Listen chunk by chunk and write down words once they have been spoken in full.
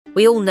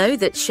We all know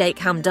that Sheikh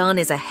Hamdan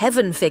is a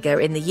heaven figure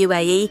in the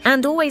UAE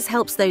and always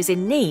helps those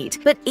in need,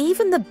 but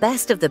even the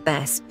best of the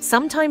best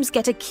sometimes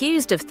get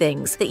accused of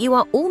things that you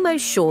are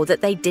almost sure that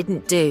they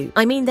didn't do.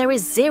 I mean, there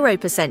is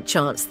 0%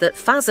 chance that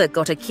Fazza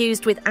got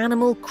accused with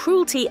animal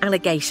cruelty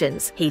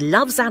allegations. He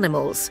loves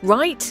animals,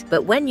 right?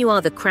 But when you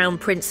are the Crown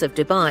Prince of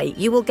Dubai,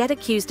 you will get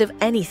accused of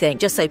anything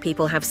just so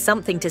people have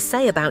something to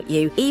say about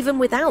you, even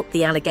without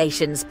the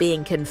allegations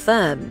being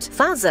confirmed.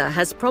 Fazza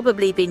has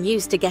probably been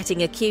used to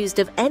getting accused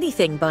of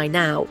anything by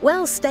now.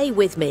 Well, stay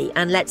with me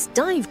and let's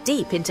dive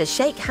deep into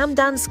Sheikh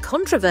Hamdan's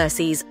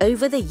controversies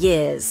over the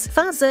years.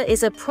 Fazza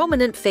is a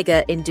prominent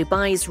figure in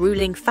Dubai's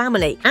ruling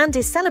family and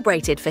is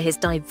celebrated for his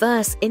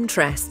diverse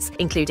interests,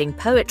 including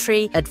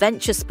poetry,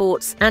 adventure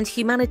sports, and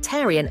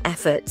humanitarian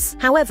efforts.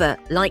 However,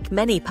 like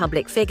many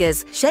public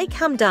figures, Sheikh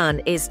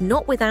Hamdan is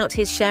not without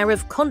his share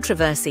of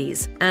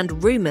controversies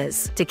and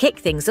rumors. To kick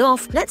things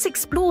off, let's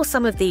explore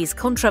some of these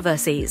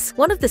controversies.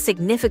 One of the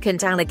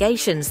significant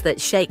allegations that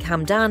Sheikh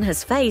Hamdan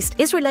has faced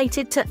is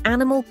related to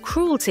animal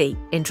cruelty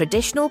in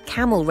traditional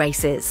camel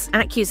races.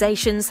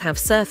 Accusations have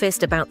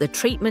surfaced about the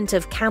treatment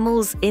of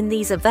camels in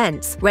these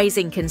events,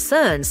 raising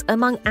concerns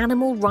among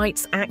animal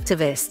rights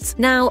activists.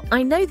 Now,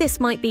 I know this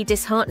might be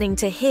disheartening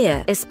to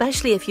hear,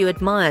 especially if you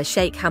admire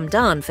Sheikh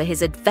Hamdan for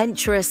his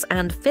adventurous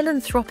and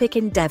philanthropic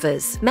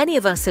endeavors. Many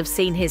of us have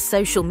seen his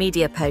social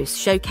media posts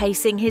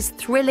showcasing his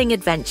thrilling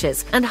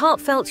adventures and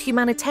heartfelt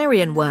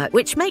humanitarian work,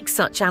 which makes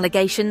such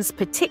allegations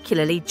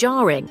particularly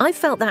jarring. I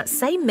felt that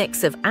same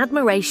mix of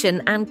admiration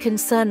and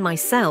concern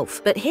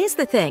myself. But here's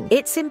the thing,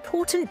 it's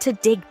important to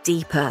dig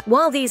deeper.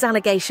 While these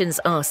allegations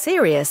are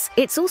serious,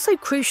 it's also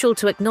crucial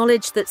to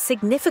acknowledge that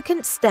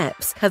significant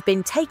steps have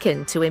been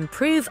taken to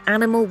improve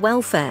animal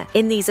welfare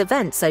in these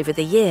events over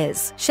the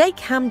years. Sheikh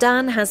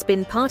Hamdan has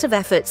been part of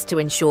efforts to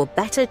ensure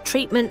better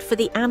treatment for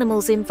the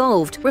animals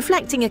involved,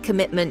 reflecting a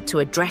commitment to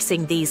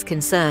addressing these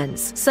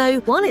concerns. So,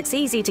 while it's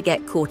easy to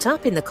get caught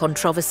up in the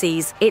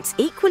controversies, it's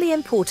equally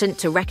important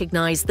to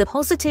recognize the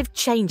positive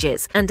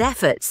changes and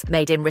efforts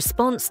made in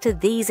response to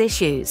these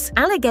issues.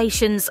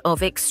 Allegations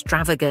of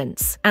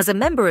extravagance. As a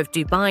member of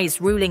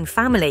Dubai's ruling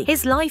family,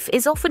 his life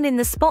is often in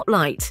the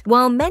spotlight.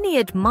 While many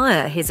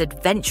admire his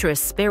adventurous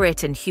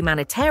spirit and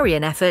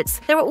humanitarian efforts,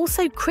 there are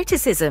also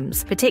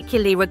criticisms,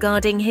 particularly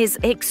regarding his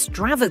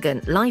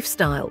extravagant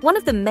lifestyle. One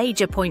of the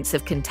major points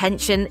of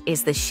contention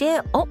is the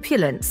sheer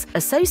opulence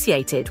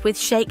associated with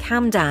Sheikh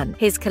Hamdan.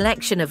 His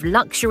collection of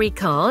luxury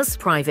cars,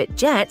 private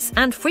jets,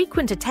 and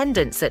frequent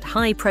attendance at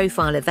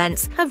high-profile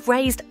events have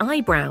raised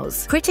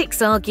eyebrows.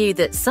 Critics argue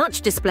that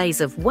such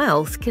displays of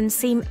wealth can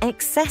seem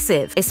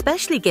excessive,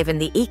 especially given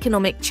the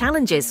economic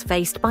challenges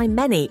faced by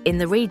many in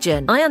the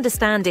region. I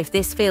understand if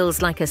this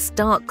feels like a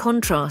stark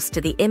contrast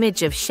to the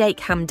image of Sheikh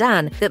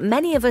Hamdan that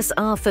many of us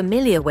are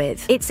familiar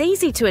with. It's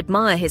easy to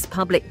admire his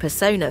public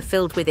persona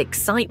filled with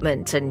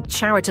excitement and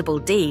charitable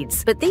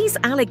deeds, but these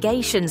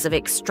allegations of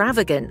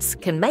extravagance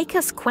can make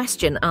us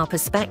question our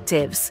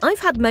perspectives. I've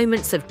had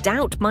moments of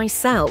doubt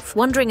myself,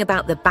 wondering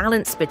about the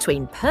balance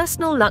between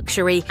personal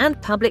luxury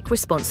and public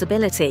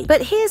responsibility.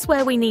 But here's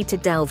where we need to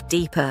delve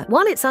deeper.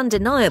 While it's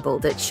undeniable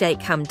that Sheikh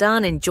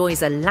Hamdan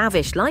enjoys a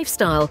lavish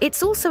lifestyle,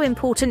 it's also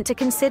important to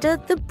consider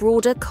the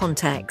broader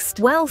context.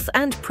 Wealth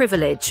and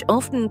privilege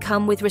often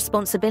come with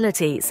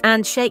responsibilities,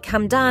 and Sheikh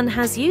Hamdan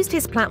has used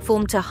his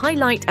platform to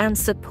highlight and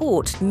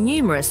support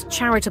numerous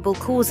charitable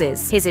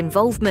causes. His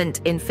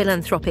involvement in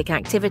philanthropic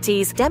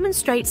activities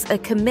demonstrates a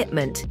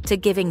commitment to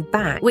giving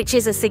back, which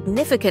is a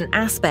significant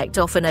aspect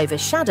often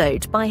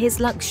overshadowed by his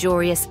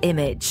luxurious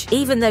image.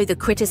 Even though the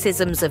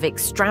criticisms of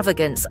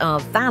extravagance are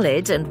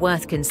valid and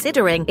worth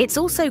considering, it's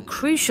also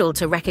crucial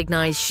to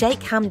recognize Sheikh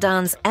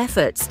Hamdan's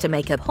efforts to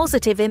make a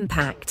positive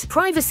impact.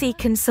 Privacy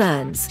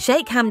concerns.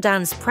 Sheikh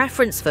Hamdan's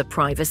preference for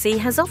privacy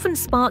has often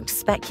sparked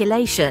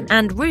speculation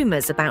and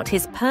rumors about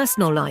his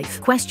personal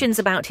life. Questions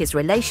about his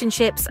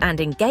relationships and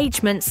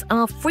engagements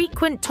are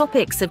frequent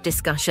topics of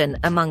discussion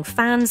among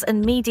fans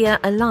and media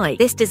alike.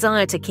 This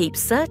desire to keep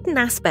certain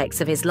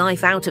aspects of his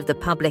life out of the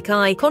public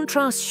eye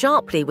contrasts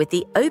sharply with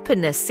the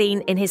openness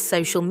seen in his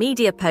social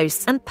media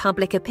posts and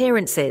public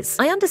appearances.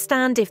 I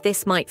understand if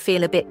this might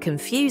feel a bit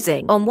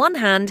confusing. On one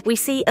hand, we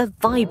see a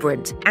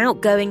vibrant,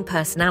 outgoing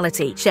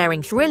personality,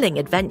 sharing thrilling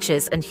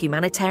adventures and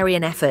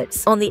humanitarian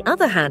efforts. On the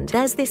other hand,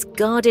 there's this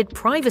guarded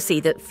privacy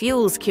that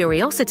fuels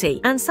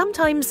curiosity and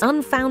sometimes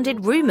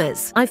unfounded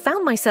rumors. I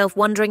found myself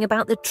wondering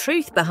about the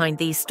truth behind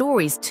these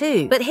stories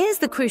too. But here's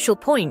the crucial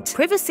point.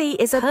 Privacy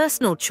is a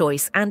personal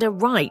choice and a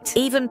right.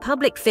 Even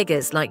public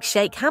figures like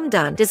Sheikh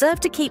Hamdan deserve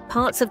to keep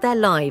parts of their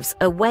lives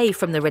away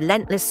from the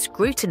relentless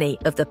scrutiny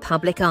of the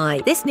public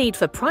eye. This need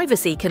for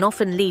privacy can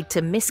often lead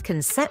to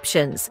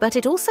misconceptions, but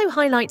it also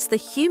highlights the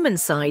human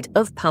side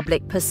of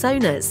public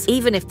personas.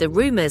 Even if the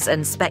rumors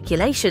and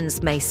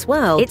speculations may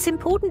swirl, it's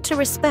important to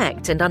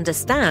respect and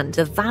understand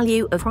the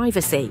value of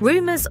privacy.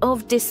 Rumors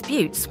of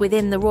disputes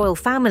within the royal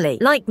family.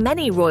 Like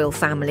many royal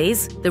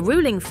families, the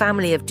ruling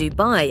family of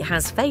Dubai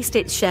has faced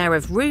its share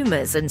of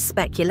rumors and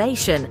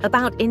speculation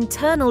about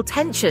internal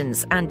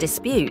tensions and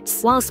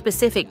disputes. While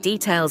specific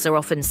details are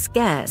often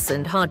scarce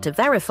and hard hard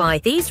to verify,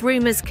 these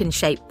rumors can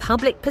shape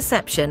public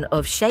perception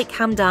of Sheikh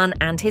Hamdan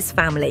and his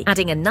family,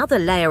 adding another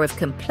layer of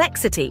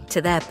complexity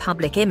to their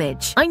public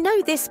image. I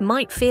know this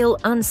might feel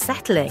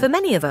unsettling. For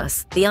many of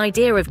us, the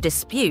idea of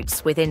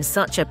disputes within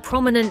such a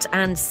prominent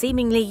and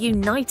seemingly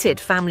united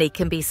family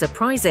can be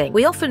surprising.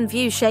 We often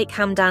view Sheikh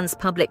Hamdan's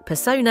public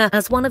persona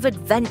as one of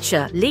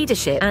adventure,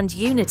 leadership, and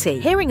unity.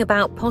 Hearing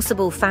about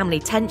possible family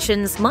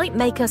tensions might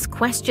make us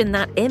question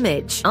that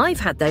image. I've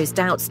had those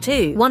doubts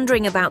too,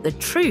 wondering about the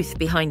truth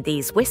behind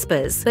these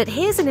whispers. But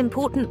here's an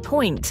important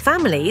point.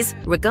 Families,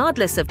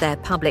 regardless of their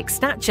public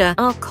stature,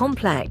 are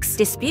complex.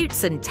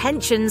 Disputes and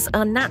tensions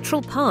are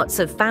natural parts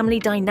of family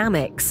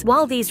dynamics.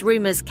 While these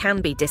rumors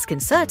can be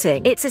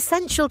disconcerting, it's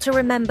essential to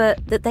remember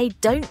that they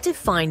don't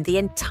define the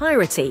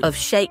entirety of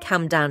Sheikh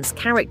Hamdan's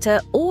character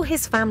or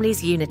his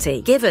family's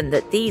unity. Given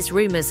that these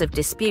rumors of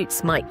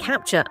disputes might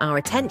capture our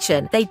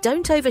attention, they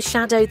don't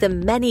overshadow the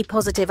many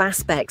positive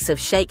aspects of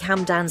Sheikh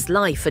Hamdan's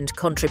life and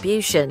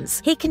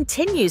contributions. He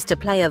continues to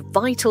play a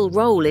vital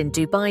role in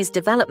Dubai's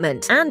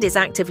development and is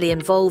actively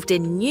involved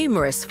in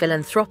numerous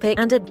philanthropic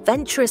and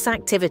adventurous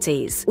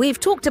activities. We've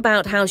talked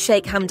about how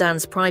Sheikh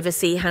Hamdan's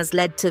privacy has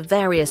led to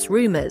various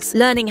rumors.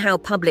 Learning how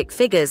public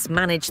figures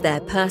manage their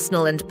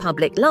personal and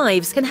public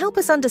lives can help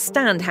us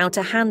understand how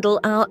to handle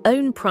our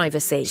own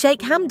privacy.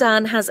 Sheikh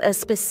Hamdan has a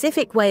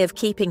specific way of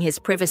keeping his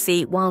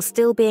privacy while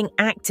still being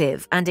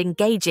active and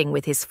engaging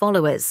with his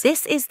followers.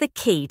 This is the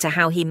key to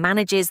how he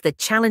manages the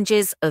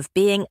challenges of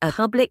being a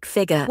public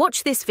figure.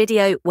 Watch this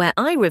video where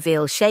I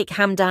reveal Sheikh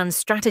Hamdan's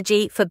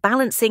strategy for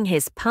balancing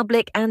his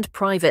public and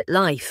private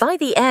life. By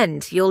the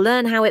end, you'll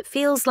learn how it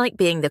feels like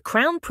being the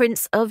Crown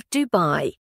Prince of Dubai.